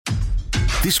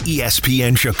This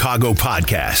ESPN Chicago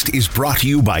podcast is brought to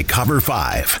you by Cover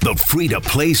 5, the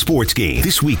free-to-play sports game.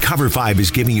 This week, Cover 5 is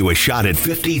giving you a shot at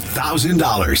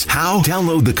 $50,000. How?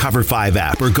 Download the Cover 5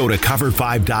 app or go to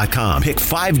cover5.com. Pick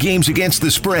 5 games against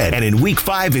the spread. And in week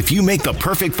 5, if you make the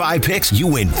perfect 5 picks, you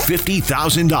win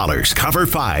 $50,000.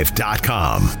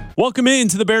 Cover5.com. Welcome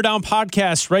into the Bear Down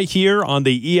podcast right here on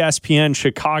the ESPN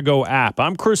Chicago app.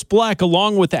 I'm Chris Black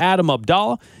along with Adam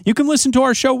Abdallah. You can listen to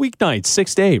our show weeknights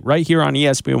 6 to 8 right here on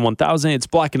ESPN 1000. It's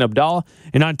Black and Abdallah.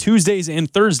 And on Tuesdays and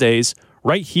Thursdays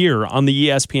right here on the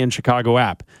ESPN Chicago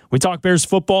app. We talk Bears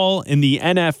football in the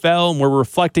NFL, and we're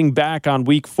reflecting back on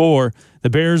week 4. The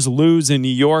Bears lose in New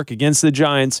York against the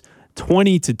Giants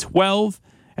 20-12.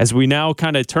 As we now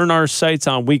kind of turn our sights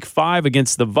on week 5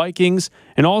 against the Vikings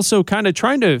and also kind of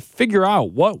trying to figure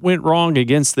out what went wrong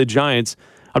against the Giants.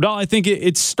 Abdallah, I think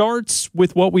it starts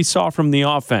with what we saw from the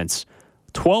offense.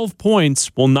 12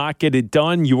 points will not get it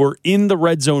done. You were in the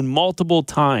red zone multiple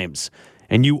times,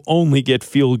 and you only get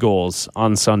field goals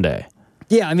on Sunday.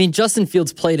 Yeah, I mean, Justin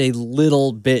Fields played a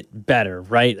little bit better,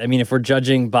 right? I mean, if we're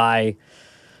judging by,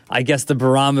 I guess, the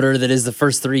barometer that is the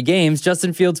first 3 games,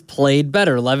 Justin Fields played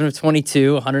better. 11 of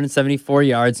 22, 174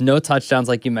 yards, no touchdowns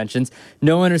like you mentioned,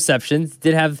 no interceptions,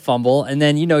 did have a fumble. And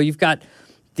then, you've got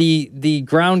the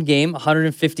ground game,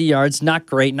 150 yards, not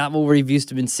great, not what we've used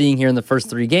to been seeing here in the first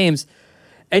 3 games.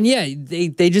 And yeah,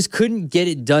 they just couldn't get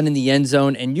it done in the end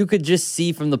zone, and you could just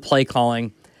see from the play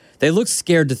calling, they looked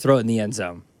scared to throw it in the end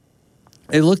zone.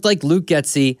 It looked like Luke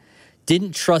Getsy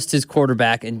didn't trust his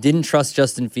quarterback and didn't trust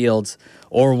Justin Fields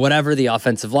or whatever, the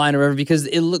offensive line or whatever, because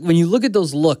when you look at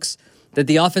those looks that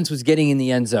the offense was getting in the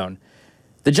end zone,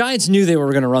 the Giants knew they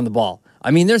were going to run the ball.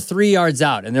 I mean, they're 3 yards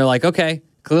out, and they're like, okay,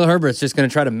 Khalil Herbert's just going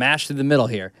to try to mash through the middle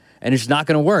here, and it's not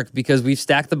going to work because we've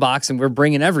stacked the box and we're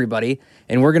bringing everybody,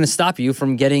 and we're going to stop you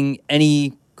from getting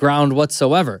any ground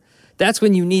whatsoever. That's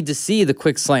when you need to see the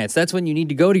quick slants. That's when you need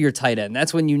to go to your tight end.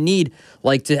 That's when you need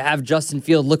to have Justin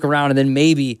Field look around and then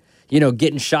maybe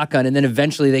get in shotgun, and then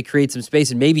eventually they create some space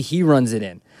and maybe he runs it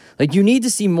in. You need to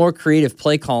see more creative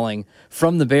play calling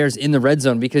from the Bears in the red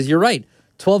zone, because you're right,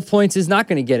 12 points is not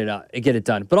going to get it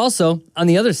done. But also, on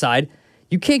the other side,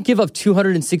 you can't give up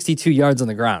 262 yards on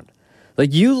the ground.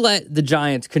 You let the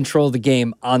Giants control the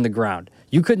game on the ground.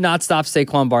 You could not stop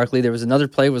Saquon Barkley. There was another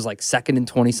play, it was 2nd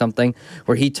and 20-something,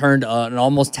 where he turned an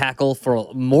almost tackle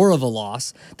for more of a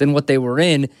loss than what they were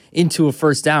into a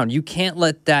first down. You can't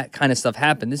let that kind of stuff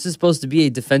happen. This is supposed to be a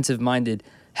defensive-minded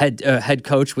head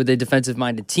coach with a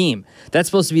defensive-minded team. That's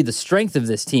supposed to be the strength of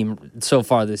this team so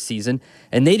far this season,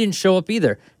 and they didn't show up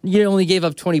either. You only gave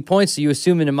up 20 points, so you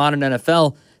assume in a modern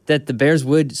NFL that the Bears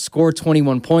would score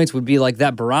 21 points would be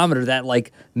that barometer, that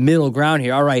middle ground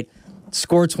here. All right,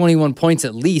 score 21 points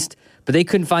at least, but they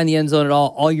couldn't find the end zone at all.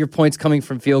 All your points coming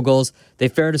from field goals. They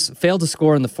failed to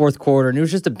score in the fourth quarter, and it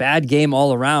was just a bad game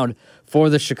all around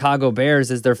for the Chicago Bears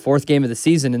as their 4th game of the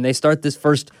season, and they start this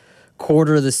first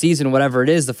quarter of the season, whatever it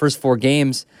is, the first 4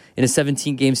 games in a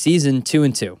 17-game season,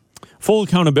 2-2. Full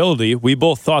accountability, we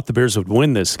both thought the Bears would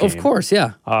win this game. Of course,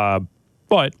 yeah.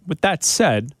 But with that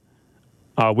said,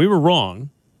 we were wrong.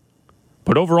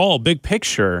 But overall, big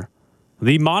picture,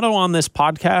 the motto on this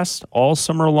podcast all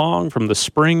summer long, from the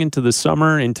spring into the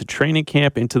summer, into training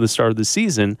camp, into the start of the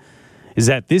season, is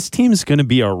that this team is going to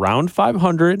be around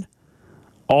 500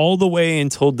 all the way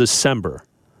until December.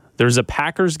 There's a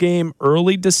Packers game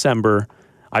early December.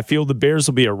 I feel the Bears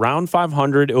will be around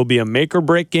 500. It will be a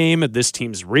make-or-break game if this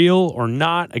team's real or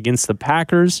not against the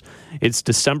Packers. It's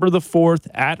December the 4th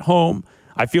at home.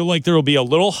 I feel like there will be a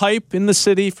little hype in the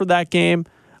city for that game.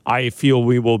 I feel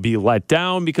we will be let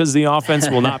down because the offense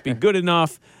will not be good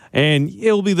enough, and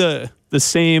it'll be the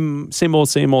same old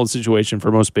situation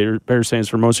for most Bears fans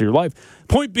for most of your life.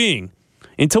 Point being,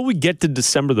 until we get to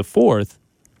December the 4th,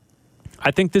 I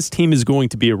think this team is going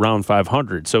to be around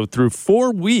 500. So through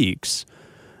 4 weeks,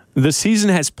 the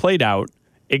season has played out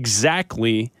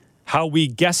exactly how we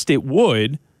guessed it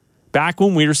would back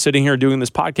when we were sitting here doing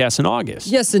this podcast in August.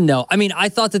 Yes and no. I mean, I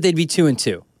thought that they'd be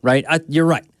 2-2, right? You're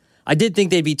right. I did think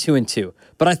they'd be 2-2,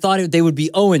 but I thought they would be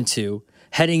 0-2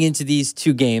 heading into these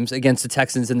 2 games against the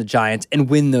Texans and the Giants and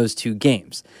win those 2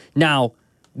 games. Now,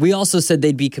 we also said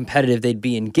they'd be competitive, they'd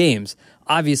be in games.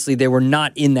 Obviously, they were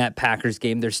not in that Packers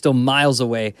game. They're still miles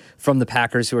away from the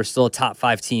Packers, who are still a top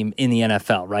 5 team in the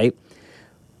NFL, right?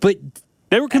 But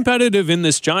they were competitive in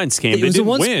this Giants game. They didn't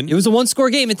win. It was a 1-score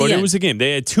game at the end. But it was a game.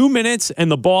 They had 2 minutes, and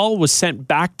the ball was sent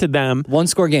back to them.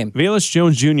 1-score game. Velus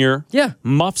Jones Jr.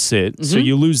 Muffs it, so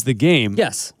you lose the game.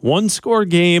 Yes. 1-score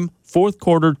game, 4th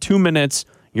quarter, 2 minutes.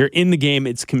 You're in the game.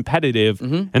 It's competitive.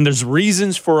 And there's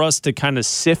reasons for us to kind of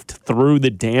sift through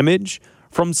the damage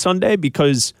from Sunday,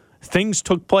 because things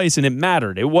took place and it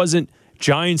mattered. It wasn't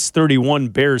Giants 31,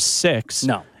 Bears 6.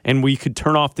 No. And we could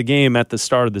turn off the game at the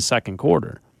start of the second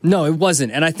quarter. No, it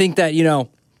wasn't. And I think that,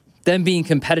 them being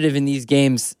competitive in these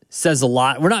games says a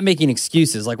lot. We're not making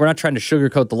excuses. Like, we're not trying to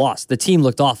sugarcoat the loss. The team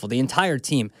looked awful. The entire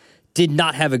team did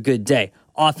not have a good day.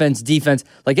 Offense, defense.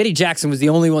 Like, Eddie Jackson was the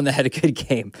only one that had a good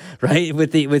game, right?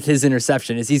 With his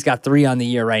interception, as he's got 3 on the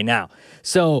year right now.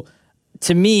 So,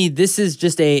 to me, this is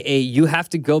just you have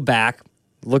to go back,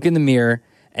 look in the mirror,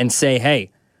 and say,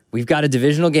 hey, we've got a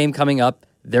divisional game coming up.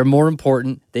 They're more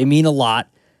important. They mean a lot.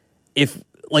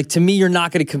 To me, you're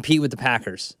not going to compete with the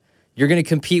Packers. You're going to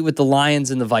compete with the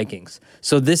Lions and the Vikings.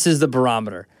 So this is the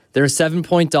barometer. They're a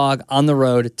 7-point dog on the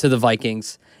road to the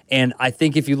Vikings. And I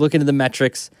think if you look into the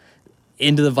metrics,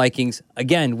 into the Vikings,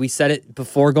 again, we said it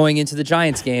before going into the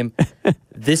Giants game,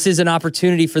 this is an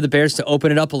opportunity for the Bears to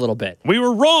open it up a little bit. We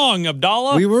were wrong,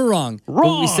 Abdallah. We were wrong.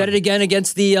 Wrong. But we said it again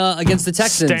against the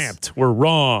Texans. Stamped. We're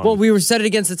wrong. Well, we said it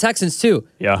against the Texans too.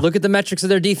 Yeah. Look at the metrics of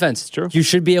their defense. It's true. You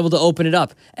should be able to open it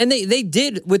up. And they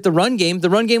did with the run game. The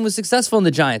run game was successful in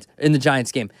the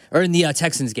Giants game, or in the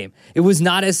Texans game. It was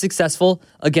not as successful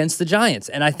against the Giants.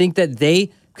 And I think that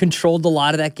they controlled a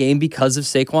lot of that game because of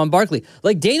Saquon Barkley.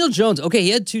 Like Daniel Jones, okay,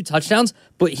 he had 2 touchdowns,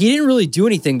 but he didn't really do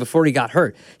anything before he got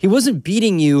hurt. He wasn't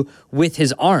beating you with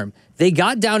his arm. They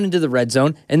got down into the red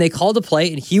zone and they called a play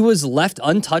and he was left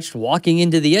untouched walking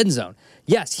into the end zone.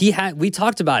 Yes, we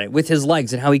talked about it with his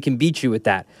legs and how he can beat you with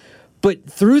that. But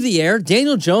through the air,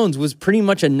 Daniel Jones was pretty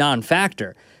much a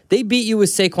non-factor. They beat you with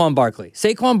Saquon Barkley.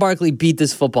 Saquon Barkley beat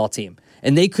this football team.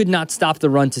 And they could not stop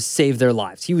the run to save their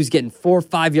lives. He was getting 4 or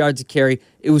 5 yards a carry.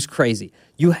 It was crazy.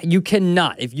 You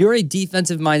cannot, if you're a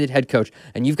defensive-minded head coach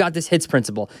and you've got this hits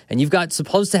principle and you've got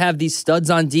supposed to have these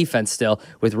studs on defense still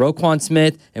with Roquan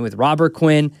Smith and with Robert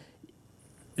Quinn,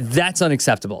 that's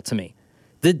unacceptable to me.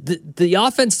 The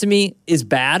offense to me is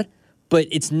bad, but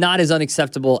it's not as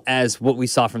unacceptable as what we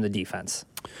saw from the defense.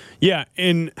 Yeah,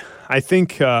 and I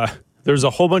think there's a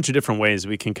whole bunch of different ways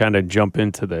we can kind of jump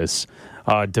into this.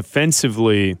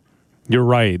 Defensively, you're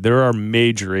right. There are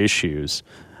major issues.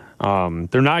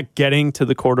 They're not getting to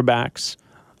the quarterbacks.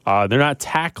 They're not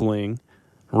tackling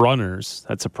runners.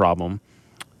 That's a problem.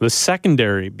 The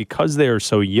secondary, because they are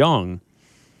so young,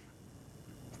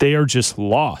 they are just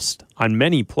lost on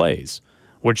many plays,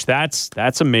 which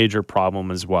that's a major problem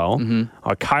as well.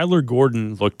 Kyler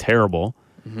Gordon looked terrible.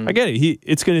 I get it.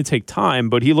 It's going to take time,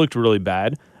 but he looked really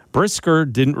bad. Brisker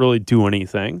didn't really do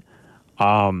anything.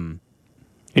 And,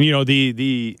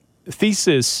 the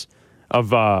thesis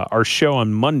of our show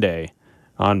on Monday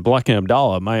on Black and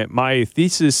Abdallah, my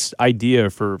thesis idea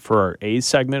for our A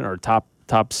segment, our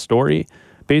top story,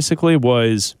 basically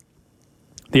was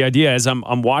the idea as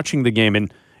I'm watching the game,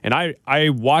 and I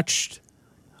watched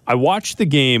the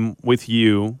game with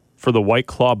you for the White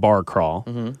Claw Bar Crawl.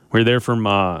 We were there from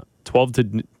 12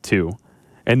 to 2.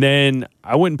 And then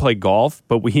I went and played golf,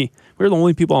 but we were the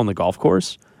only people on the golf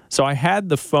course. So I had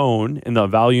the phone and the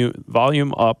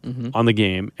volume up on the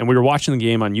game, and we were watching the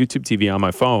game on YouTube TV on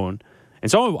my phone. And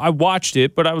so I watched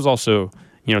it, but I was also,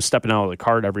 stepping out of the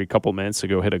cart every couple of minutes to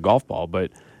go hit a golf ball.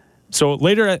 But so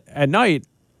later at night,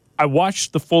 I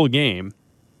watched the full game,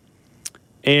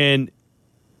 and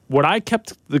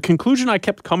the conclusion I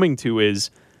kept coming to is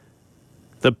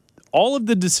all of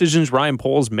the decisions Ryan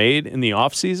Poles made in the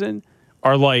offseason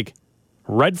are like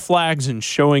red flags and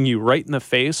showing you right in the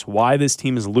face why this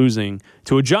team is losing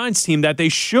to a Giants team that they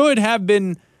should have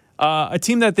been a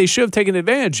team that they should have taken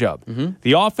advantage of.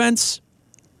 The offense,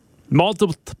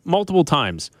 multiple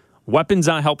times. Weapons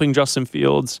not helping Justin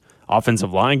Fields.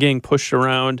 Offensive line getting pushed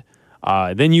around.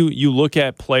 Then you look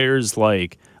at players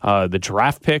like the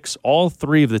draft picks, all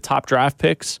 3 of the top draft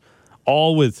picks,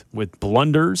 all with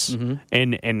blunders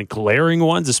and glaring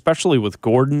ones, especially with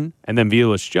Gordon and then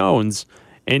Velus Jones.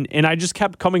 And I just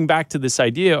kept coming back to this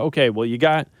idea, okay, well, you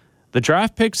got the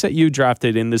draft picks that you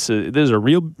drafted in this is a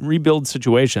real rebuild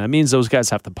situation. That means those guys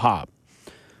have to pop.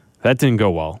 That didn't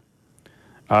go well.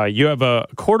 You have a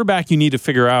quarterback you need to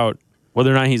figure out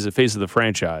whether or not he's the face of the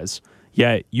franchise.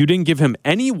 Yet you didn't give him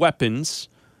any weapons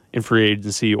in free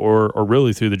agency or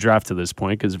really through the draft to this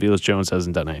point because Velus Jones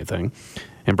hasn't done anything.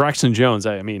 And Braxton Jones,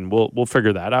 I mean, we'll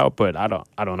figure that out, but I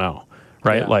don't know,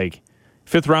 right? Yeah. Like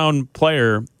 5th round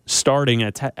player starting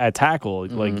at tackle,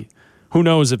 like who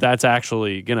knows if that's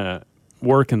actually gonna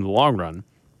work in the long run.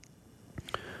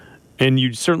 And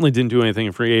you certainly didn't do anything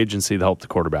in free agency to help the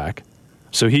quarterback.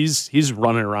 So he's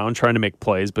running around trying to make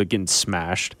plays, but getting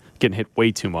smashed, getting hit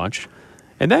way too much.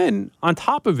 And then on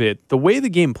top of it, the way the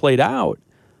game played out,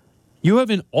 you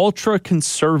have an ultra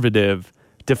conservative,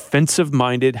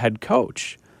 defensive-minded head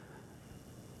coach.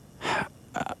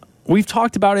 We've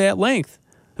talked about it at length.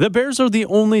 The Bears are the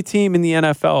only team in the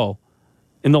NFL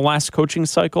in the last coaching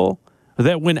cycle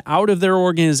that went out of their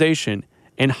organization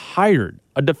and hired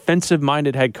a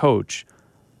defensive-minded head coach.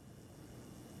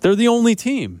 They're the only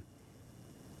team.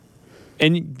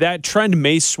 And that trend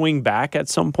may swing back at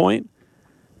some point.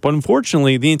 But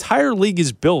unfortunately, the entire league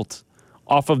is built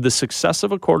off of the success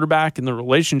of a quarterback and the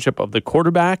relationship of the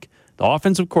quarterback, the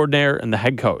offensive coordinator, and the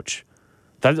head coach.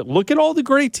 Look at all the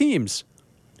great teams.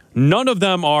 None of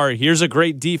them are, here's a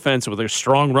great defense with a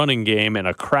strong running game and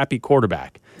a crappy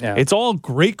quarterback. Yeah. It's all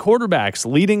great quarterbacks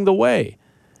leading the way.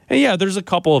 And yeah, there's a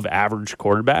couple of average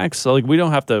quarterbacks. So we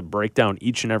don't have to break down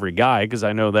each and every guy because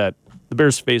I know that the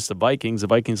Bears face the Vikings. The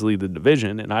Vikings lead the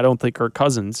division, and I don't think Kirk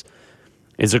Cousins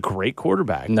is a great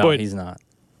quarterback. No, but he's not.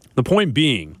 the point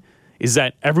being is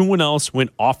that everyone else went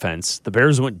offense. The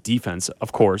Bears went defense,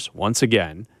 of course, once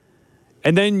again.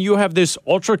 And then you have this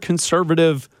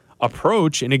ultra-conservative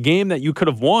approach in a game that you could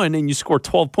have won and you score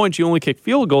 12 points, you only kick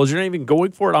field goals, you're not even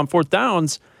going for it on fourth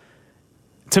downs.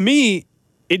 To me,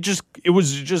 it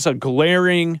was just a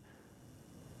glaring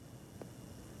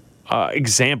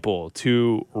example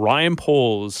to Ryan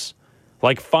Poles.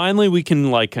 Finally we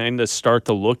can kind of start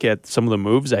to look at some of the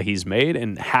moves that he's made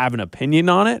and have an opinion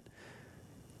on it.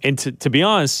 And to be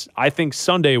honest, I think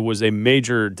Sunday was a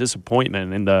major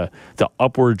disappointment in the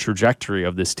upward trajectory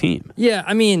of this team. Yeah,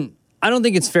 I mean, I don't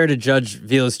think it's fair to judge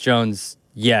Velus Jones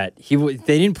yet. They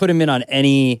didn't put him in on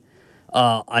any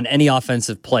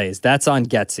offensive plays. That's on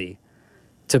Getsy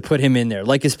to put him in there.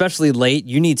 Especially late,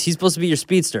 he's supposed to be your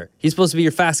speedster. He's supposed to be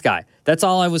your fast guy. That's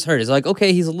all I was heard. It's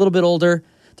okay, he's a little bit older.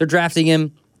 They're drafting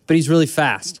him, but he's really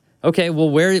fast. Okay, well,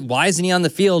 why isn't he on the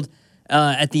field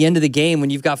at the end of the game when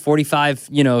you've got 45,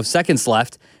 seconds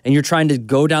left and you're trying to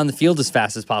go down the field as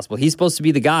fast as possible? He's supposed to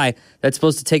be the guy that's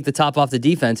supposed to take the top off the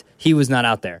defense. He was not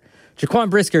out there. Jaquan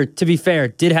Brisker, to be fair,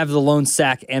 did have the lone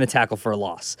sack and a tackle for a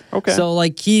loss. Okay. So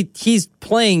he's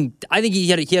playing. I think he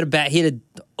had an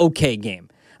okay game.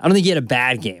 I don't think he had a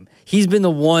bad game. He's been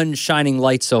the one shining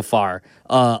light so far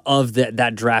of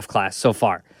that draft class so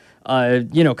far.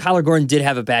 Kyler Gordon did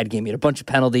have a bad game. He had a bunch of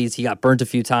penalties. He got burnt a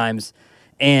few times.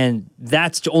 And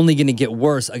that's only going to get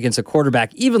worse against a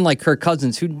quarterback, even like Kirk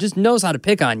Cousins, who just knows how to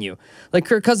pick on you.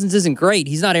 Kirk Cousins isn't great.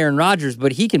 He's not Aaron Rodgers,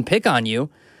 but he can pick on you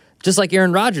just like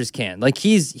Aaron Rodgers can.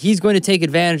 He's going to take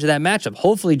advantage of that matchup.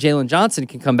 Hopefully Jalen Johnson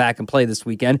can come back and play this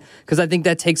weekend because I think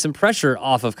that takes some pressure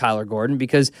off of Kyler Gordon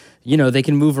because, they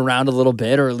can move around a little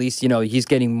bit or at least, he's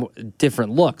getting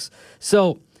different looks.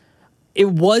 So it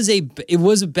was a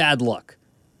bad look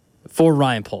for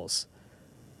Ryan Poles.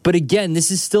 But again,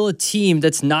 this is still a team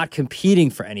that's not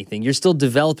competing for anything. You're still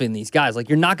developing these guys.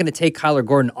 You're not going to take Kyler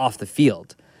Gordon off the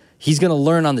field. He's going to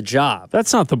learn on the job.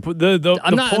 That's not the point. I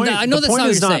know that's not what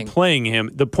you're saying. Not playing him.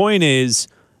 The point is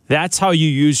that's how you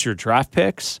use your draft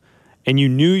picks, and you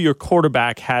knew your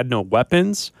quarterback had no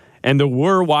weapons, and there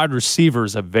were wide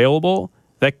receivers available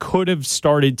that could have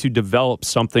started to develop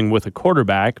something with a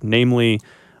quarterback, namely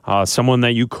someone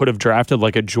that you could have drafted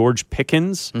like a George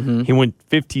Pickens. Mm-hmm. He went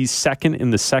 52nd in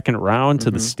the second round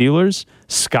to the Steelers.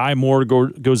 Sky Moore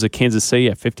goes to Kansas City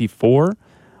at 54.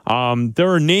 There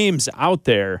are names out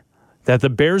there that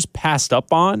the Bears passed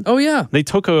up on. Oh, yeah. They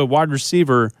took a wide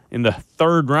receiver in the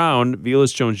third round,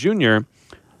 Velus Jones Jr.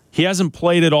 He hasn't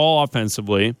played at all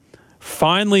offensively.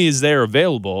 Finally is there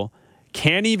available.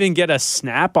 Can't even get a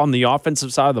snap on the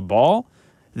offensive side of the ball.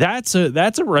 That's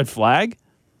a red flag.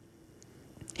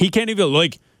 He can't even,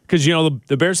 because,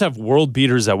 the Bears have world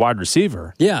beaters at wide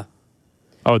receiver. Yeah.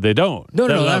 Oh, they don't. No,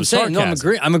 I'm saying,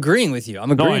 I'm agreeing with you. I'm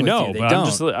agreeing with you. They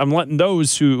don't. I'm letting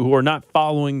those who are not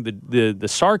following the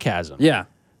sarcasm. Yeah.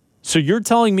 So you're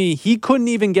telling me he couldn't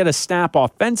even get a snap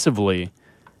offensively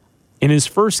in his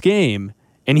first game,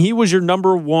 and he was your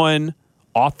number one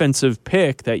offensive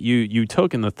pick that you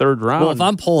took in the third round? Well, if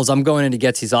I'm Poles, I'm going into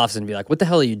Getsy's office and be like, what the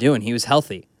hell are you doing? He was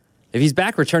healthy. If he's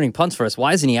back returning punts for us,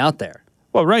 why isn't he out there?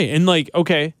 Well, right. And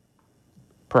okay,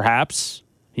 perhaps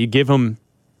you give him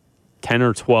 10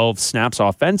 or 12 snaps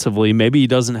offensively. Maybe he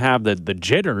doesn't have the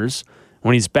jitters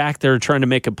when he's back there trying to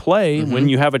make a play when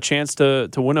you have a chance to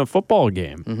win a football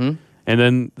game. Mm-hmm.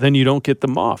 And then you don't get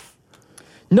them off.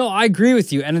 No, I agree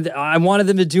with you. And I wanted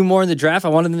them to do more in the draft. I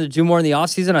wanted them to do more in the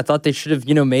offseason. I thought they should have,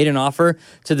 made an offer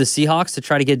to the Seahawks to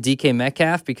try to get DK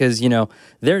Metcalf because,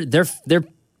 they're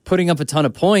putting up a ton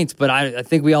of points, but I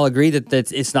think we all agree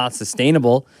that it's not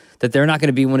sustainable, that they're not going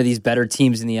to be one of these better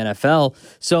teams in the NFL.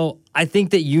 So I think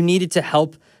that you needed to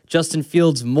help Justin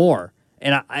Fields more.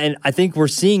 And I think we're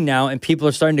seeing now, and people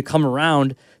are starting to come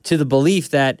around to the belief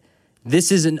that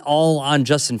this isn't all on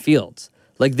Justin Fields.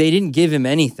 They didn't give him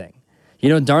anything.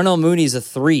 Darnell Mooney's a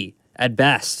 3 at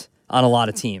best on a lot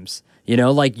of teams.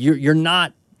 Like you're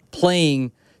not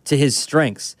playing to his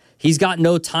strengths. He's got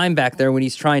no time back there when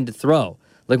he's trying to throw.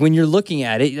 Like when you're looking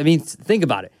at it, I mean, think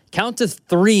about it. Count to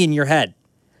 3 in your head.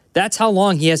 That's how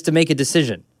long he has to make a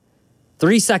decision.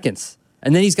 3 seconds.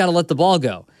 And then he's got to let the ball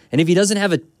go. And if he doesn't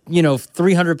have a,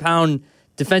 300-pound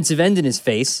defensive end in his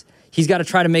face, he's got to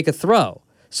try to make a throw.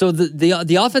 So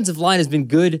the offensive line has been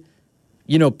good,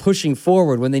 pushing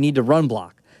forward when they need to run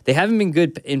block. They haven't been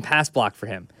good in pass block for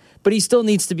him. But he still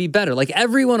needs to be better. Like,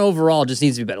 everyone overall just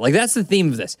needs to be better. Like, that's the theme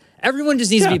of this. Everyone just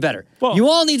needs to be better. Well, you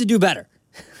all need to do better.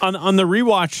 On the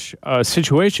rewatch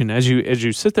situation, as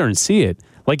you sit there and see it,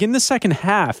 like in the second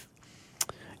half,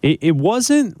 it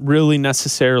wasn't really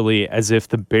necessarily as if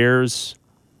the Bears'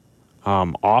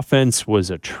 offense was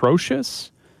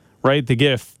atrocious, right? They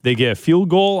get a field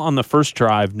goal on the first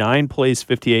drive, 9 plays,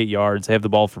 58 yards. They have the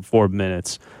ball for 4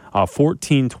 minutes,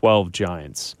 14-12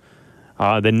 Giants.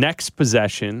 The next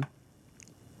possession,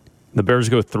 the Bears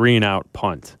go 3-and-out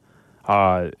punt.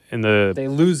 They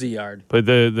lose a yard. But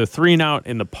the 3-and-out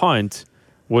in the punt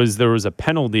there was a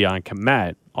penalty on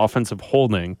Kmet, offensive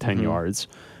holding, 10 yards.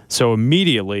 So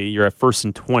immediately you're at 1st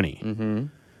and 20. Mm-hmm.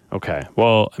 Okay.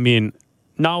 Well, I mean,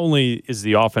 not only is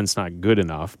the offense not good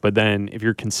enough, but then if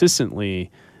you're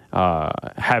consistently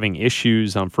having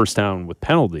issues on first down with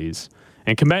penalties,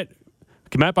 and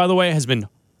Kmet, by the way, has been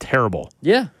terrible.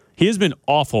 Yeah. He has been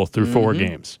awful through 4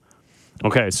 games.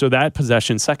 Okay, so that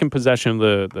possession, second possession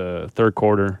of the third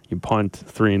quarter, you punt,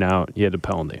 3-and-out, you had a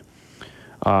penalty.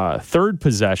 Third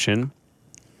possession,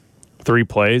 3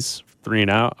 plays,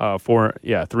 3-and-out,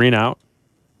 3-and-out.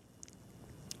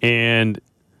 And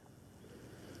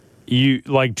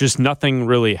just nothing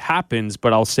really happens,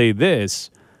 but I'll say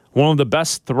this, one of the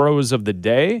best throws of the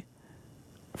day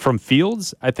from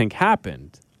Fields, I think,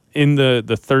 happened in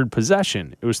the third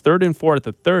possession. It was 3rd and 4 at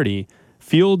the 30.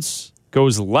 Fields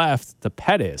goes left to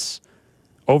Pettis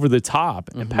over the top,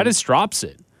 and Pettis drops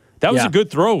it. That was a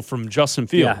good throw from Justin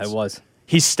Fields. Yeah, it was.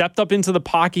 He stepped up into the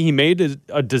pocket. He made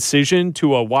a decision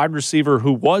to a wide receiver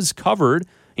who was covered.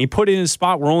 And he put it in a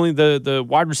spot where only the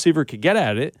wide receiver could get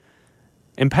at it,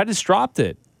 and Pettis dropped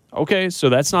it. Okay, so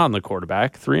that's not on the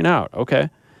quarterback. 3-and-out. Okay.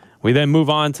 We then move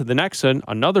on to the next one,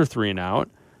 another 3-and-out.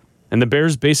 And the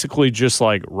Bears basically just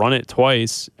run it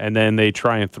twice, and then they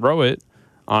try and throw it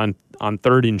on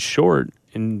 3rd and short,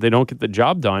 and they don't get the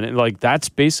job done. And that's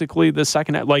basically the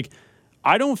second half.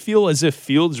 I don't feel as if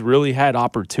Fields really had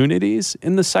opportunities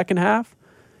in the second half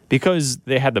because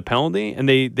they had the penalty, and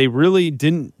they really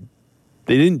didn't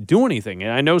do anything.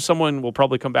 And I know someone will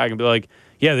probably come back and be like,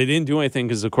 yeah, they didn't do anything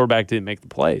because the quarterback didn't make the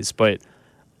plays. But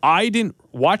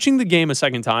watching the game a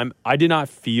second time, I did not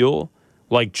feel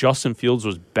like Justin Fields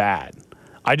was bad.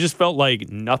 I just felt like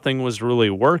nothing was really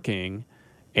working,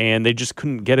 and they just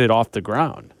couldn't get it off the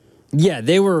ground. Yeah,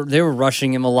 they were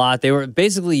rushing him a lot. They were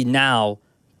basically now,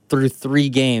 through 3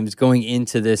 games going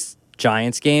into this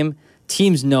Giants game,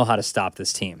 teams know how to stop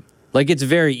this team. It's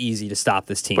very easy to stop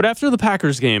this team. But after the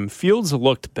Packers game, Fields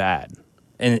looked bad.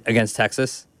 Against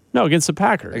Texas? No, against the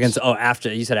Packers.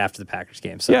 You said after the Packers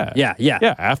game. So yeah.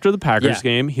 After the Packers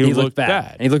game, he looked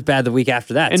bad. And he looked bad the week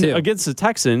after that, and too. Against the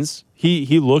Texans,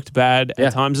 he looked bad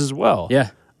at times as well.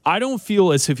 Yeah. I don't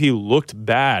feel as if he looked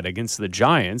bad against the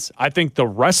Giants. I think the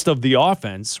rest of the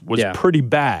offense was pretty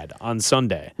bad on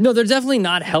Sunday. No, they're definitely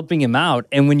not helping him out.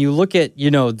 And when you look at, the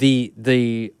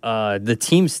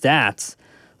team stats,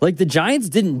 the Giants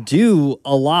didn't do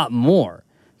a lot more.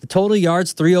 The total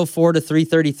yards, 304 to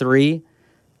 333.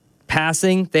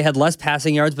 Passing, they had less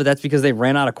passing yards, but that's because they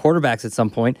ran out of quarterbacks at some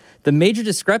point. The major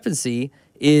discrepancy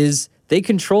is they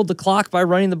controlled the clock by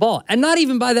running the ball. And not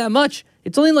even by that much.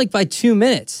 It's only by 2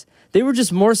 minutes. They were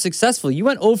just more successful. You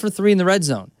went 0 for 3 in the red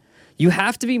zone. You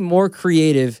have to be more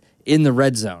creative in the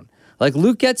red zone.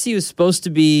 Luke Getsy was supposed to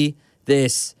be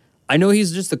this, I know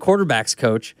he's just the quarterback's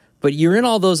coach, but you're in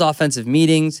all those offensive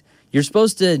meetings. You're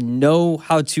supposed to know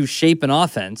how to shape an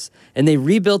offense, and they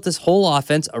rebuilt this whole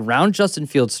offense around Justin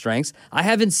Fields' strengths. I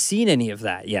haven't seen any of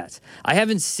that yet. I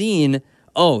haven't seen,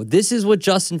 this is what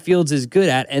Justin Fields is good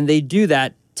at, and they do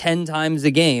that 10 times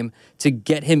a game to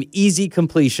get him easy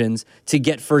completions, to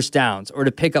get first downs, or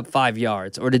to pick up 5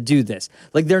 yards, or to do this.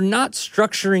 They're not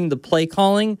structuring the play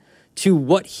calling to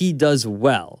what he does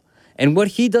well. And what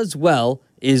he does well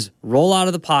is roll out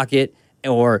of the pocket,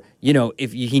 or,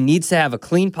 if he needs to have a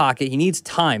clean pocket, he needs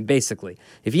time, basically.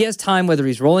 If he has time, whether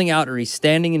he's rolling out or he's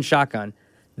standing in shotgun,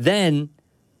 then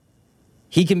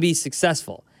he can be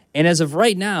successful. And as of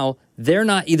right now, they're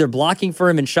not either blocking for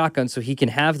him in shotgun so he can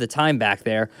have the time back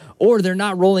there, or they're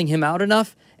not rolling him out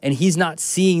enough and he's not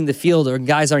seeing the field or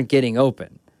guys aren't getting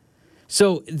open.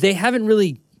 So they haven't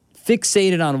really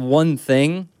fixated on one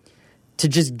thing. to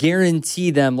just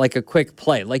guarantee them like a quick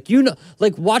play. Like, you know,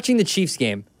 like watching the Chiefs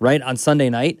game, right, on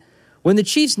Sunday night, when the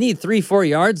Chiefs need 3-4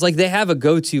 yards, like they have a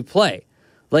go-to play.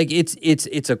 Like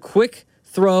it's a quick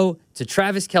throw to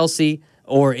Travis Kelce,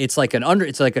 or it's like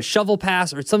a shovel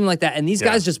pass or something like that. And these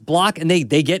guys just block and they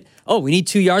get, we need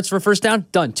 2 yards for a first down.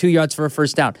 Done. 2 yards for a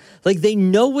first down. Like they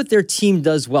know what their team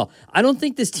does well. I don't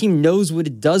think this team knows what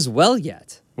it does well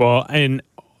yet. Well, and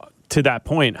to that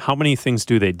point, how many things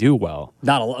do they do well?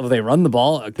 Not a lot. They run the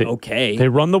ball. Okay. They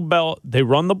run the ball. They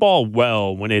run the ball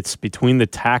well when it's between the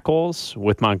tackles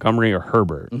with Montgomery or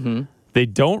Herbert. Mm-hmm. They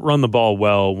don't run the ball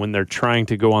well when they're trying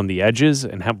to go on the edges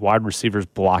and have wide receivers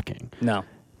blocking. No.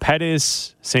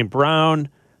 Pettis, St. Brown,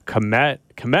 Kmet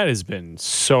has been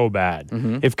so bad.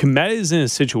 Mm-hmm. If Kmet is in a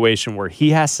situation where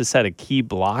he has to set a key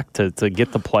block to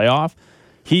get the playoff,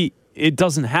 it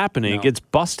doesn't happen and it gets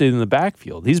busted in the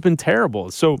backfield. He's been terrible.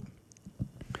 So,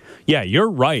 yeah, you're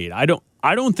right. I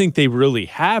don't think they really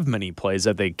have many plays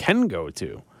that they can go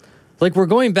to. Like we're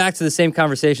going back to the same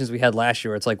conversations we had last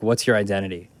year. It's like, what's your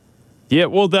identity? Yeah,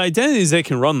 well, the identity is they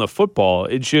can run the football.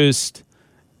 It's just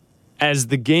as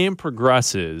the game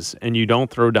progresses and you don't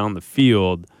throw down the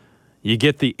field, you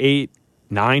get the 8,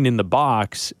 9 in the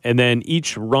box, and then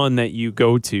each run that you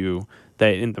go to,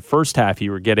 that in the first half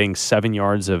you were getting 7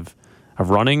 yards of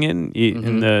running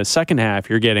in the second half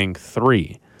you're getting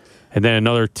 3, and then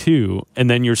another 2, and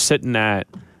then you're sitting at,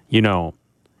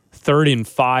 3rd and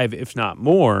 5, if not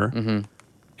more. Mm-hmm.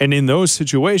 And in those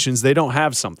situations, they don't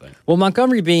have something. Well,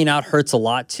 Montgomery being out hurts a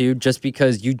lot, too, just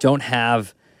because you don't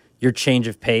have your change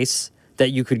of pace that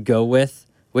you could go with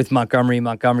Montgomery,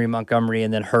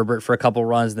 and then Herbert for a couple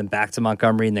runs, then back to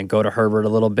Montgomery, and then go to Herbert a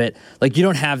little bit. Like, you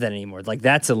don't have that anymore. Like,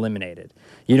 that's eliminated.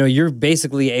 You're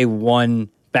basically a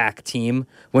one-back team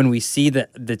when we see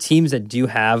that the teams that do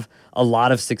have a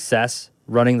lot of success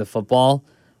running the football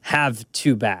have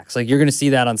 2 backs. Like, you're going to see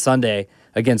that on Sunday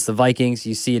against the Vikings.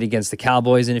 You see it against the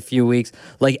Cowboys in a few weeks.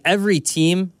 Like, every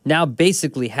team now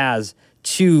basically has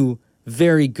 2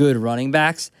 very good running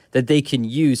backs that they can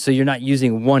use, so you're not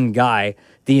using one guy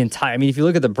the entire... I mean, if you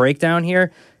look at the breakdown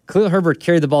here, Khalil Herbert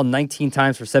carried the ball 19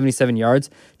 times for 77 yards.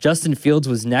 Justin Fields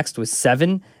was next with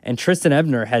 7, and Tristan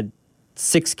Ebner had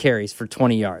 6 carries for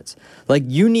 20 yards. Like,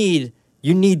 you need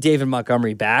David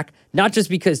Montgomery back, not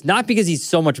because he's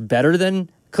so much better than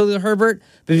Khalil Herbert,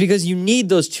 but because you need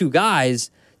those 2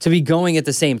 guys to be going at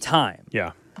the same time.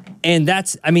 Yeah. And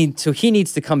so he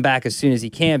needs to come back as soon as he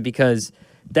can, because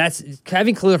that's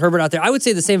having Khalil Herbert out there. I would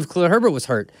say the same if Khalil Herbert was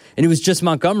hurt and it was just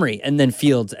Montgomery and then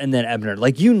Fields and then Ebner.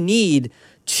 Like, you need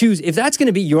 2, if that's going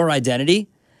to be your identity,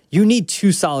 you need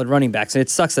 2 solid running backs, and it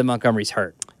sucks that Montgomery's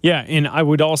hurt. Yeah, and I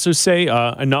would also say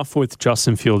enough with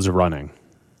Justin Fields running.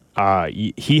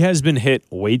 He has been hit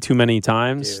way too many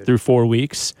times through 4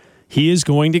 weeks. He is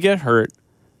going to get hurt,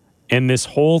 and this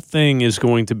whole thing is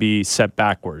going to be set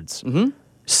backwards. Mm-hmm.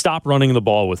 Stop running the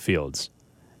ball with Fields.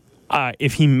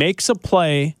 If he makes a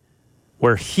play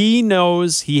where he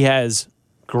knows he has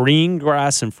green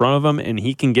grass in front of him and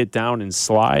he can get down and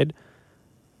slide,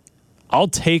 I'll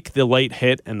take the late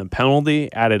hit and the penalty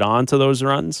added on to those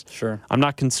runs. Sure. I'm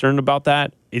not concerned about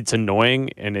that. It's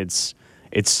annoying, and it's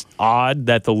odd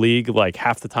that the league, like,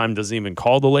 half the time doesn't even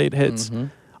call the late hits.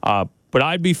 Mm-hmm. But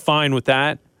I'd be fine with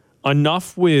that.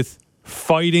 Enough with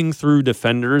fighting through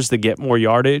defenders to get more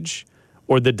yardage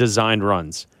or the designed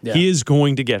runs. Yeah. He is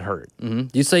going to get hurt. Mm-hmm.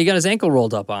 You say he got his ankle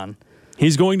rolled up on.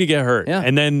 He's going to get hurt. Yeah.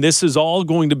 And then this is all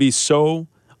going to be so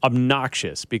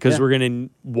obnoxious because we're going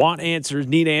to want answers,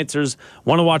 need answers,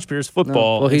 want to watch Bears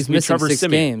football. No. Well, he's missing Trevor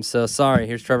 6 games, so sorry.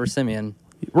 Here's Trevor Siemian.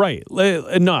 Right.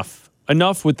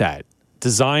 Enough with that.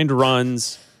 Designed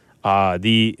runs.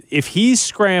 If he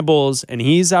scrambles and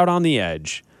he's out on the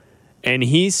edge and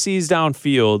he sees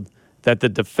downfield that the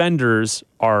defenders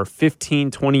are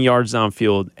 15, 20 yards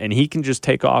downfield and he can just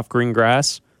take off green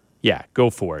grass, yeah,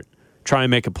 go for it. Try and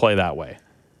make a play that way.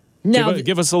 Now,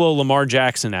 give us a little Lamar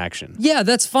Jackson action. Yeah,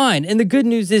 that's fine. And the good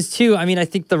news is, too, I mean, I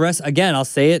think the rest, again, I'll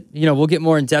say it, we'll get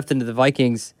more in depth into the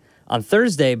Vikings on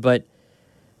Thursday, but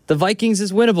the Vikings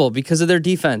is winnable because of their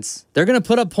defense. They're going to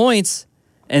put up points,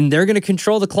 and they're going to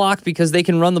control the clock because they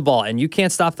can run the ball, and you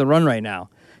can't stop the run right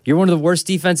now. You're one of the worst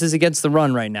defenses against the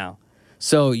run right now.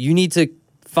 So you need to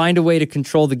find a way to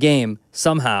control the game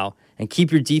somehow and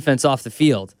keep your defense off the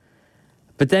field.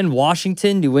 But then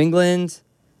Washington, New England,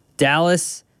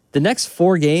 Dallas, the next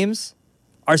 4 games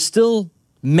are still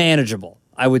manageable,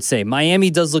 I would say. Miami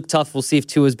does look tough. We'll see if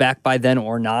Tua's back by then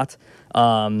or not.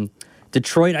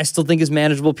 Detroit, I still think is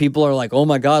manageable. People are like, oh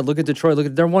my God, look at Detroit.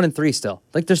 They're 1-3 still.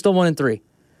 Like, they're still 1-3.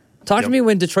 Talk to me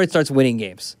when Detroit starts winning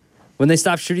games. When they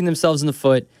stop shooting themselves in the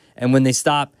foot and when they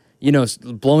stop,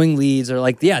 blowing leads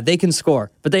or they can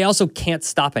score, but they also can't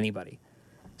stop anybody.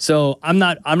 So I'm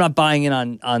not buying in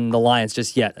on the Lions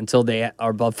just yet until they are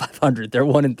above 500. They're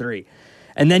 1-3.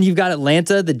 And then you've got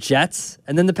Atlanta, the Jets,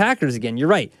 and then the Packers again. You're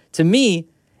right. To me,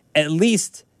 at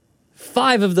least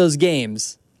 5 of those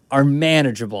games are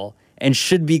manageable and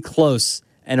should be close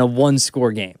and a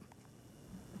 1-score game.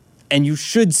 And you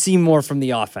should see more from the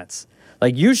offense.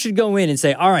 You should go in and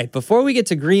say, all right, before we get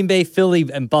to Green Bay, Philly,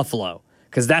 and Buffalo,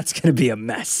 because that's going to be a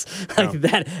mess.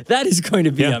 That is going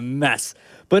to be a mess.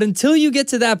 But until you get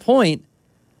to that point,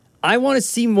 I want to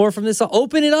see more from this.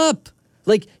 Open it up.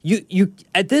 You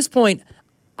at this point,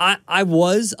 I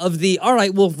was of the, all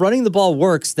right, well, if running the ball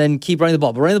works, then keep running the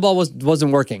ball. But running the ball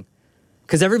wasn't working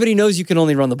because everybody knows you can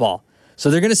only run the ball. So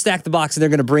they're going to stack the box and they're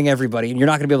going to bring everybody, and you're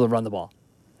not going to be able to run the ball.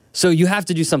 So you have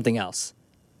to do something else.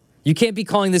 You can't be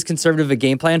calling this conservative a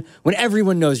game plan when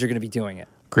everyone knows you're going to be doing it.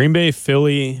 Green Bay,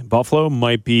 Philly, Buffalo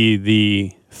might be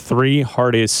the 3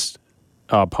 hardest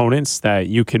opponents that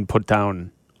you can put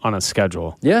down on a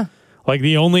schedule. Yeah.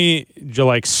 The only,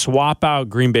 swap out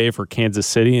Green Bay for Kansas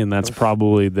City, and that's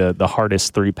probably the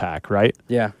hardest 3-pack, right?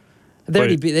 Yeah.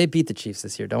 They beat the Chiefs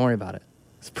this year. Don't worry about it.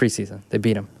 It's preseason. They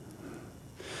beat them.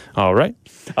 All right.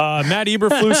 Matt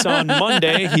Eberflus on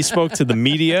Monday, he spoke to the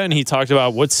media, and he talked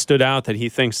about what stood out that he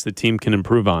thinks the team can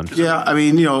improve on. Yeah, I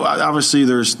mean, obviously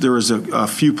there was a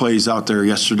few plays out there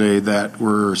yesterday that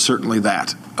were certainly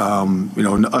that.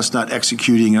 Us not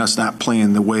executing and us not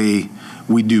playing the way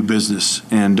we do business,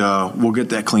 and we'll get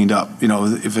that cleaned up.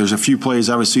 If there's a few plays,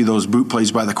 obviously those boot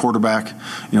plays by the quarterback,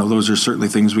 those are certainly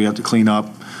things we have to clean up.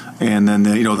 And then,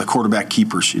 the quarterback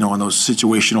keepers, on those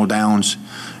situational downs,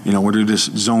 we're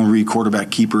just zone read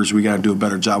quarterback keepers. We got to do a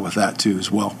better job with that, too,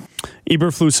 as well.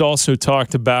 Eberflus also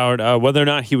talked about whether or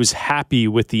not he was happy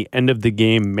with the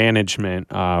end-of-the-game management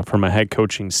from a head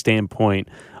coaching standpoint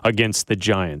against the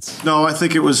Giants. No, I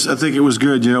think it was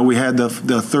good. We had the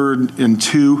 3rd and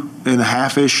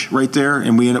 2.5-ish right there,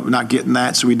 and we ended up not getting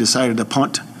that, so we decided to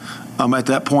punt. At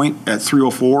that point, at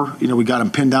 3:04, we got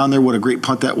him pinned down there. What a great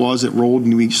punt that was. It rolled,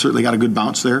 and we certainly got a good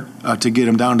bounce there to get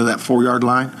him down to that 4-yard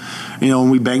line.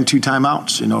 And we banged 2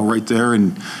 timeouts, right there,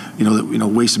 and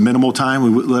wasted minimal time. We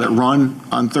let it run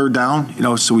on 3rd down,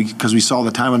 because we saw the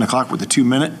time on the clock with the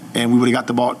 2-minute, and we would have got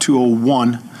the ball at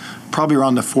 2:01, probably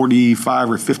around the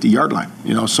 45 or 50-yard line.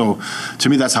 So to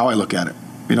me, that's how I look at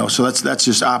it. So that's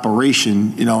just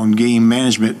operation, and game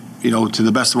management. To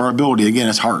the best of our ability. Again,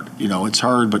 it's hard. It's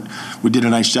hard, but we did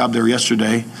a nice job there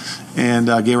yesterday and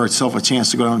gave ourselves a chance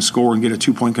to go down and score and get a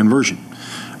 2-point conversion.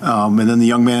 And then the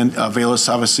young man, Velus,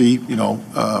 obviously,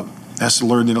 has to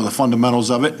learn, the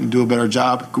fundamentals of it and do a better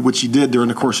job, which he did during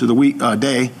the course of the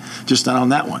day, just not on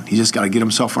that one. He just got to get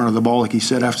himself under the ball, like he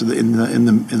said, after in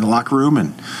the locker room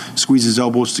and squeeze his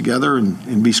elbows together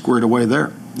and be squared away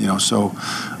there. So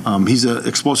he's an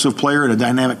explosive player and a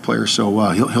dynamic player, so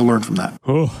he'll learn from that.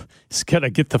 Oh, he's got to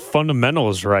get the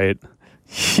fundamentals right.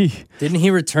 Didn't he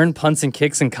return punts and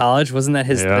kicks in college? Wasn't that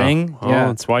his thing? Yeah,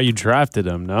 that's why you drafted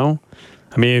him, no?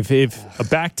 I mean, if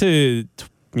back to,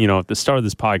 at the start of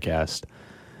this podcast,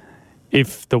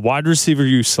 if the wide receiver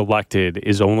you selected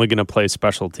is only going to play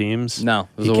special teams, no,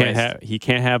 he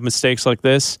can't have mistakes like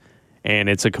this, and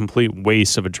it's a complete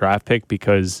waste of a draft pick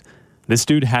because this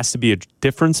dude has to be a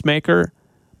difference maker,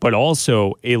 but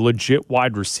also a legit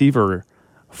wide receiver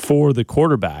for the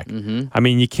quarterback. Mm-hmm. I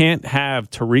mean, you can't have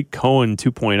Tariq Cohen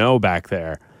 2.0 back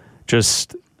there.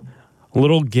 Just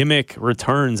little gimmick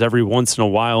returns every once in a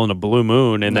while in a blue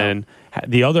moon, and then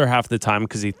the other half of the time,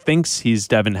 because he thinks he's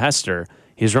Devin Hester,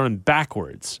 he's running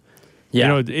backwards.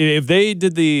 Yeah. If they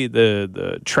did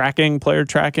the player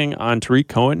tracking on Tariq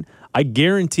Cohen, I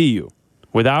guarantee you,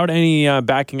 without any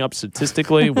backing up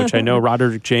statistically, which I know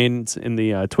Roderick James in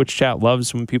the Twitch chat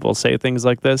loves when people say things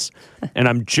like this, and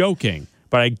I'm joking,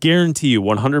 but I guarantee you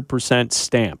 100%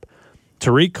 stamp.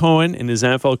 Tariq Cohen in his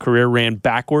NFL career ran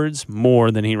backwards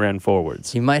more than he ran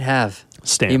forwards. He might have.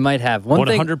 Stamp. He might have.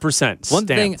 100% One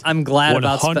thing I'm glad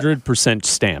about 100%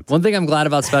 stamped. One thing I'm glad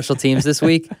about special teams this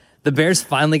week, the Bears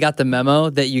finally got the memo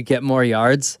that you get more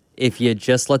yards if you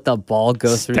just let the ball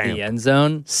go through the end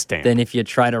zone than if you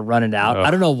try to run it out. I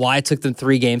don't know why it took them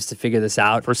 3 games to figure this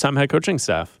out. First time head coaching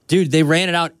staff. Dude, they ran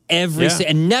it out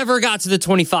and never got to the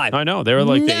 25. I know. They were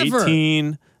like the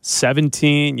 18,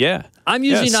 17. Yeah. I'm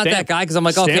usually not that guy because I'm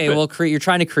like, okay, well, you're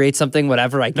trying to create something,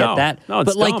 whatever. I get that. No,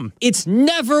 it's but dumb. It's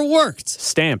never worked.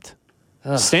 Stamped.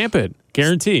 Stamp it.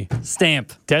 Guarantee.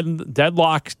 Stamp.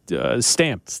 Deadlock.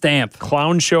 Stamp. Stamp.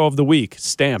 Clown show of the week.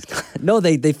 Stamped. No,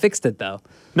 they fixed it though.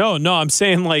 No, I'm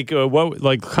saying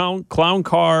clown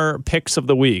car picks of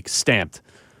the week. Stamped.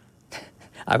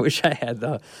 I wish I had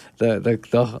the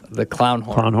clown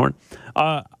horn. Clown horn.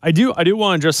 I do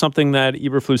want to address something that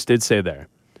Eberflus did say there.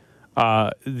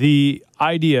 The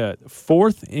idea,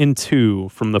 4th and 2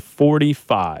 from the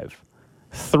 45,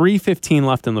 3:15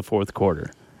 left in the fourth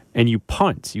quarter, and you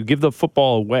punt, you give the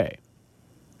football away.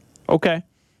 Okay.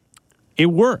 It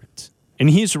worked. And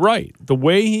he's right. The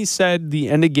way he said the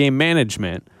end of game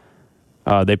management,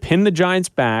 they pinned the Giants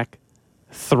back,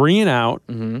 3 and out.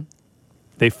 Mm-hmm.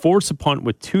 They forced a punt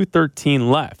with 2:13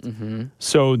 left. Mm-hmm.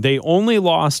 So they only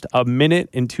lost a minute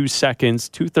and 2 seconds,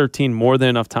 2:13, more than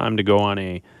enough time to go on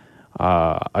a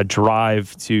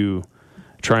drive to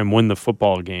try and win the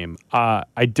football game.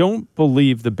 I don't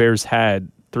believe the Bears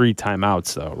had 3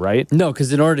 timeouts, though, right? No,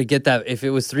 because in order to get that, if it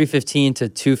was 3:15 to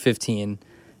 2:15,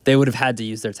 they would have had to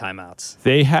use their timeouts.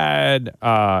 They had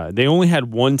they only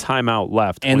had 1 timeout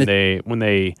left and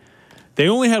they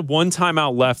only had 1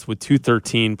 timeout left with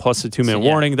 2:13 plus a 2-minute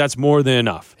warning. That's more than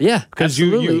enough. Yeah, because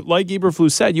you like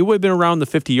Eberflus said, you would have been around the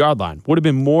 50-yard line. Would have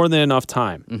been more than enough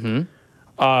time.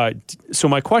 Mm-hmm. So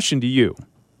my question to you: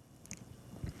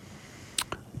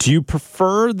 do you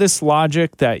prefer this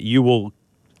logic that you will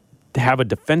have a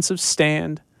defensive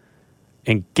stand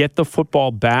and get the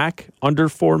football back under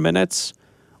 4 minutes?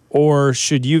 Or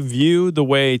should you view the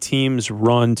way teams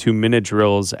run 2-minute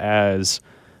drills as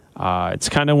it's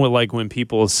kind of like when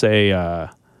people say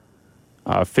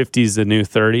 50 is the new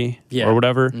 30 or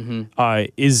whatever? Mm-hmm.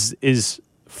 Is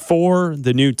 4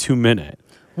 the new 2-minute?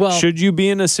 Well, should you be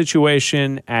in a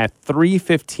situation at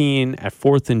 3:15 at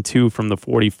 4th and 2 from the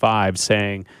 45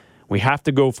 saying we have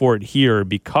to go for it here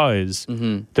because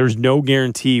there's no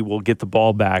guarantee we'll get the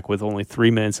ball back with only 3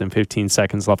 minutes and 15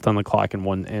 seconds left on the clock and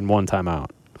one timeout?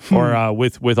 Or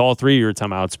with all 3 of your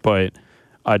timeouts, but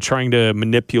trying to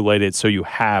manipulate it so you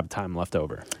have time left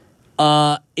over?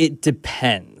 It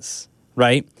depends,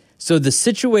 right? So the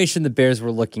situation the Bears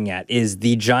were looking at is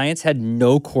the Giants had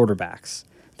no quarterbacks.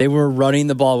 They were running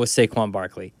the ball with Saquon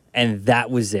Barkley, and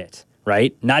that was it,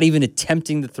 right? Not even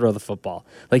attempting to throw the football.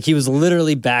 Like, he was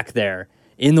literally back there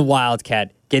in the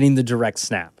Wildcat getting the direct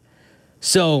snap.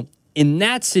 So in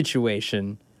that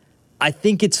situation, I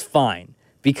think it's fine,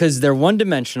 because they're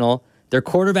one-dimensional. Their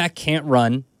quarterback can't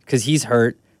run because he's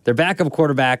hurt. Their backup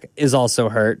quarterback is also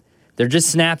hurt. They're just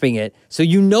snapping it. So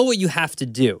you know what you have to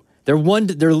do. They're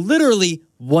literally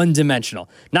one-dimensional.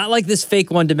 Not like this fake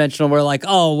one-dimensional where like,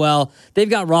 oh, well, they've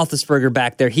got Roethlisberger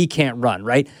back there. He can't run,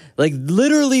 right? Like,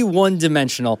 literally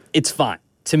one-dimensional. It's fine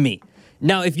to me.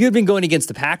 Now, if you had been going against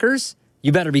the Packers,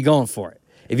 you better be going for it.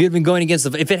 If you had been going against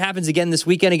if it happens again this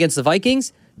weekend against the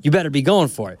Vikings, you better be going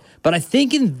for it. But I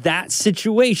think in that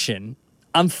situation,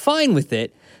 I'm fine with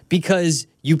it because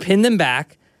you pin them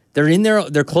back.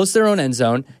 They're close to their own end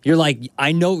zone. You're like,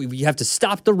 I know you have to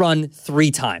stop the run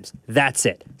 3 times. That's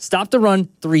it. Stop the run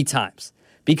 3 times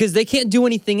because they can't do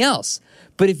anything else.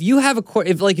 But if you have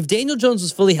if Daniel Jones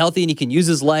was fully healthy and he can use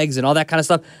his legs and all that kind of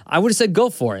stuff, I would have said go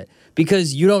for it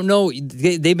because you don't know.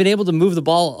 They've been able to move the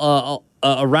ball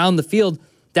around the field,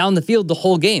 down the field the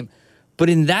whole game. But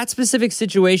in that specific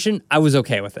situation, I was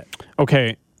okay with it.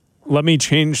 Okay, let me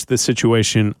change the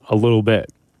situation a little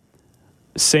bit.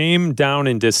 Same down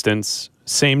and distance,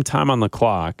 same time on the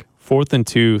clock, 4th and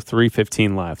 2,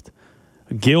 3:15 left.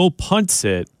 Gill punts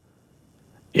it.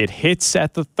 It hits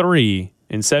at the 3.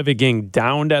 Instead of it getting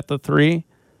downed at the 3,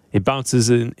 it bounces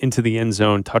into the end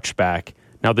zone, touchback.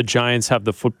 Now the Giants have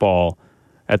the football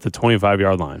at the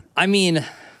 25-yard line. I mean,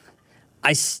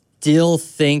 I still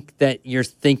think that you're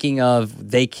thinking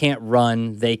of they can't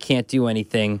run, they can't do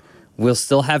anything. We'll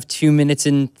still have 2 minutes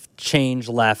and change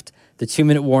left, the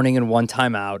 2-minute warning and 1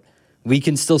 timeout. We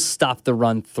can still stop the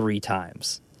run 3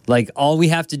 times. Like, all we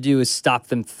have to do is stop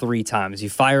them 3 times. You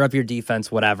fire up your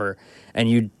defense, whatever, and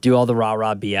you do all the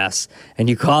rah-rah BS, and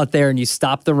you go out there and you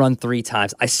stop the run 3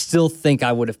 times. I still think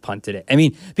I would have punted it. I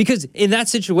mean, because in that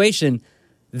situation,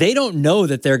 they don't know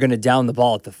that they're going to down the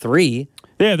ball at the 3.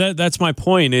 Yeah, that's my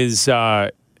point is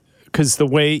because the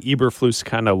way Eberflus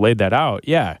kind of laid that out,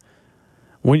 yeah.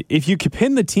 If you could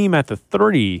pin the team at the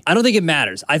 30... I don't think it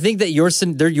matters. I think that your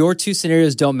 2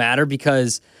 scenarios don't matter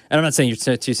because... And I'm not saying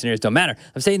your 2 scenarios don't matter.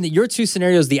 I'm saying that your 2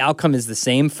 scenarios, the outcome is the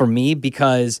same for me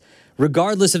because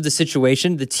regardless of the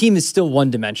situation, the team is still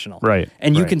one-dimensional. Right.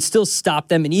 And you can still stop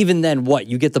them. And even then, what?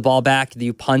 You get the ball back,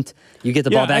 you punt, you get the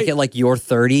ball back at like your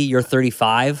 30, your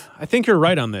 35. I think you're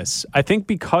right on this. I think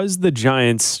because the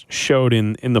Giants showed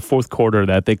in the fourth quarter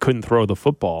that they couldn't throw the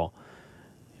football,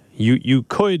 you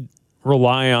could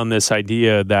rely on this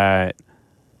idea that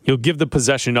you'll give the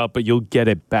possession up, but you'll get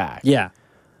it back. Yeah.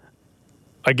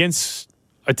 Against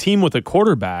a team with a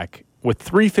quarterback with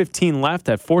 3:15 left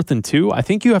at 4th and 2, I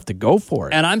think you have to go for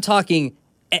it. And I'm talking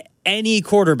any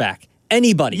quarterback,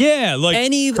 anybody. Yeah, like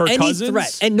any Kirk Cousins?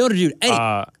 threat. And no, dude,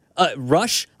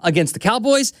 rush against the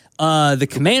Cowboys, the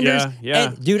Commanders. Yeah.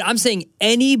 And, dude, I'm saying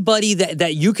anybody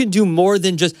that you can do more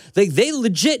than just like they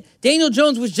legit. Daniel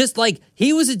Jones was just like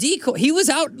he was a decoy. He was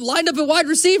out lined up at wide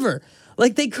receiver.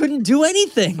 Like they couldn't do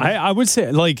anything. I would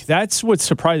say like that's what's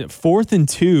surprising. 4th and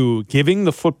 2, giving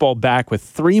the football back with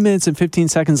 3 minutes and 15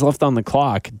 seconds left on the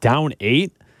clock, down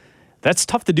 8. That's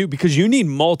tough to do because you need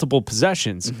multiple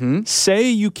possessions. Say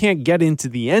you can't get into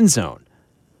the end zone,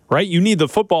 right? You need the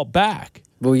football back.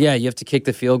 Well, yeah, you have to kick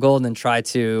the field goal and then try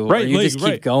to, right? Or you like, just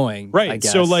keep going, right? I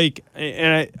guess. So, like,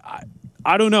 and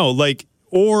I don't know, like,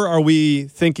 or are we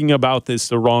thinking about this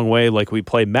the wrong way? Like, we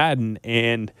play Madden,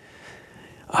 and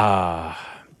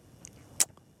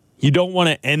you don't want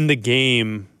to end the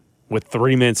game with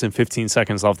 3 minutes and 15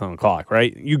 seconds left on the clock,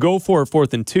 right? You go for a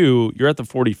 4th and 2, you're at the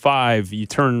 45, you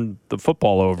turn the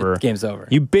football over. Game's over.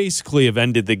 You basically have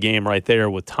ended the game right there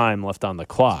with time left on the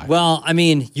clock. Well, I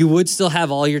mean, you would still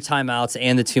have all your timeouts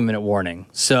and the 2-minute warning.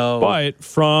 So, but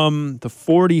from the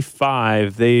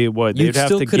 45, they'd have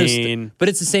to gain but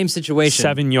it's the same situation.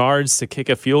 7 yards to kick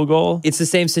a field goal. It's the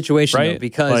same situation, right? though,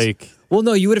 because well,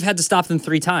 no, you would have had to stop them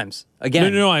 3 times.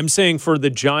 Again. No. I'm saying for the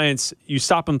Giants, you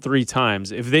stop them 3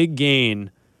 times. If they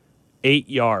gain 8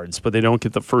 yards, but they don't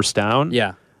get the first down,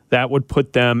 that would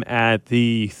put them at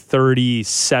the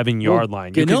 37-yard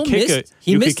line. You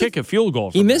could kick a field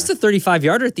goal. He missed a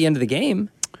 35-yarder at the end of the game.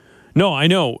 No, I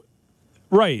know.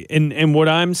 Right. And what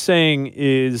I'm saying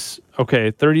is,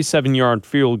 okay, 37-yard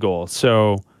field goal.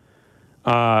 So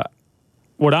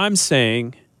what I'm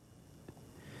saying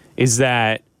is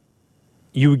that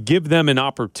you give them an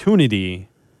opportunity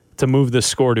to move the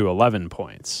score to 11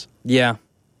 points. Yeah.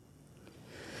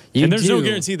 And there's no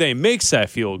guarantee they makes that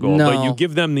field goal, but you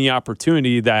give them the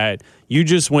opportunity that you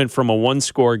just went from a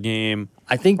 1-score game.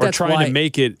 I think that's trying to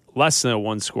make it less than a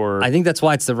 1-score. I think that's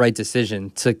why it's the right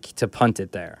decision to punt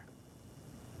it there.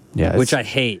 Yeah, which I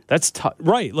hate. That's tough.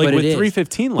 Right, like with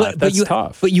 3:15 left, that's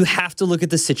tough. But you have to look at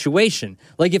the situation.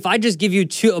 Like if I just give you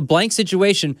a blank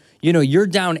situation, you're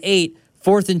down 8,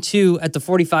 4th and 2 at the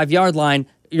 45-yard line,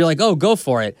 you're like, oh, go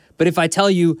for it. But if I tell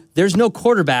you there's no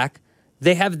quarterback,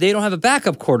 they don't have a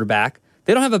backup quarterback,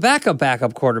 they don't have a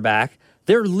backup quarterback,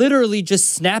 they're literally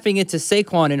just snapping it to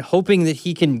Saquon and hoping that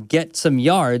he can get some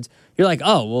yards, you're like,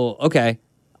 oh, well, okay,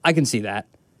 I can see that.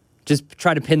 Just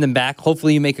try to pin them back.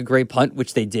 Hopefully you make a great punt,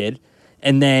 which they did.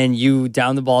 And then you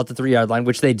down the ball at the 3-yard line,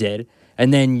 which they did.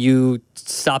 And then you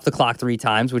stop the clock 3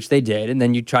 times, which they did. And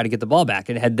then you try to get the ball back.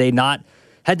 And had they not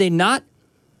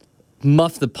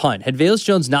muffed the punt, had Velus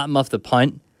Jones not muffed the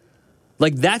punt,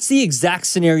 like that's the exact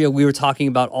scenario we were talking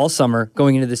about all summer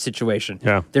going into this situation.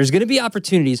 Yeah. There's going to be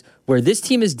opportunities where this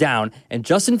team is down and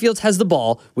Justin Fields has the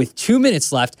ball with 2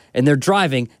 minutes left and they're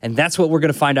driving, and that's what we're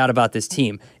going to find out about this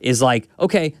team is like,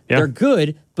 okay, they're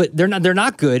good, but they're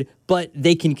not good, but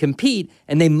they can compete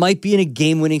and they might be in a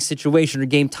game-winning situation or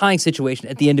game-tying situation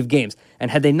at the end of games.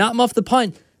 And had they not muffed the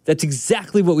punt, that's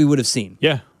exactly what we would have seen.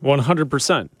 Yeah,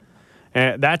 100%.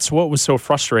 And that's what was so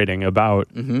frustrating about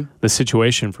the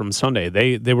situation from Sunday.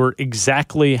 They were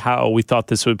exactly how we thought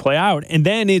this would play out. And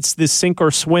then it's this sink or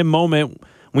swim moment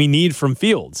we need from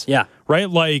Fields. Yeah. Right?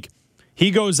 Like, he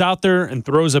goes out there and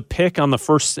throws a pick on the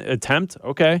first attempt.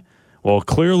 Okay. Well,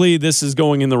 clearly this is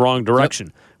going in the wrong direction.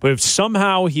 Yep. But if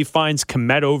somehow he finds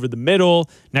Kmet over the middle,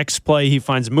 next play he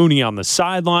finds Mooney on the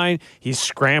sideline, he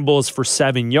scrambles for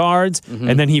 7 yards,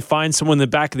 and then he finds someone in the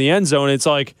back of the end zone, it's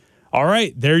like, all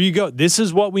right, there you go. This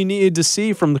is what we needed to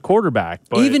see from the quarterback.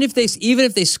 But even if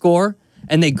they score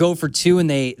and they go for 2 and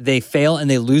they fail and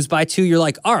they lose by 2, you're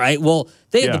like, all right, well,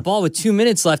 they had the ball with 2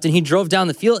 minutes left and he drove down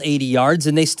the field 80 yards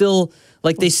and they still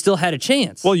had a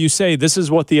chance. Well, you say this is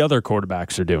what the other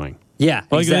quarterbacks are doing. Yeah,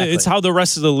 like, exactly. It's how the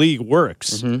rest of the league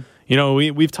works.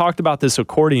 We've talked about this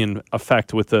accordion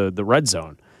effect with the red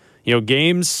zone.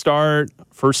 Games start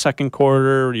first, second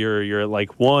quarter. You're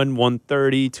like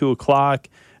 1:30, 2 o'clock.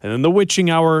 And then the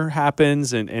witching hour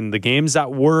happens, and the games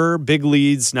that were big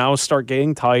leads now start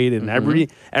getting tight, and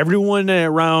everyone at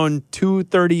around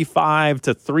 2:35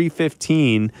 to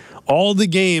 3:15, all the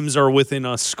games are within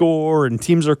a score, and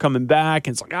teams are coming back.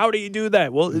 And it's like, how do you do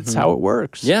that? Well, it's how it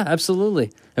works. Yeah,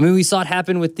 absolutely. I mean, we saw it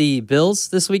happen with the Bills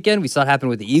this weekend. We saw it happen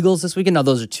with the Eagles this weekend. Now,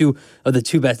 those are 2 of the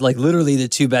 2 best, like literally the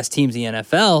 2 best teams in the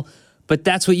NFL. But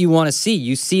that's what you want to see.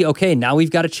 You see, okay, now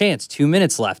we've got a chance. 2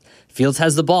 minutes left. Fields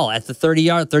has the ball at the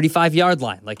 35-yard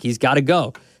line. Like, he's got to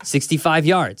go 65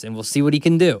 yards, and we'll see what he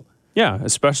can do. Yeah,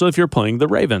 especially if you're playing the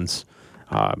Ravens,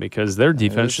 because their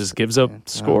defense just gives up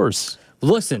scores.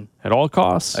 Listen. At all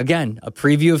costs. Again, a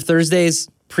preview of Thursday's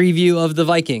preview of the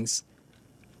Vikings.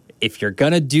 if you're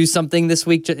going to do something this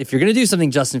week, if you're going to do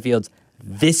something, Justin Fields,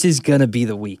 this is going to be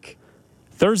the week.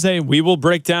 Thursday, we will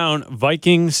break down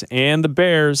Vikings and the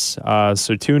Bears.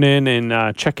 So tune in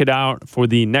and check it out for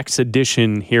the next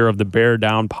edition here of the Bear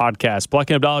Down Podcast. Black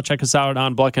and Abdallah, check us out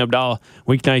on Black and Abdallah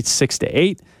weeknights 6 to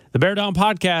 8. The Bear Down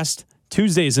Podcast,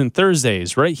 Tuesdays and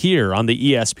Thursdays, right here on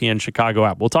the ESPN Chicago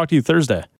app. We'll talk to you Thursday.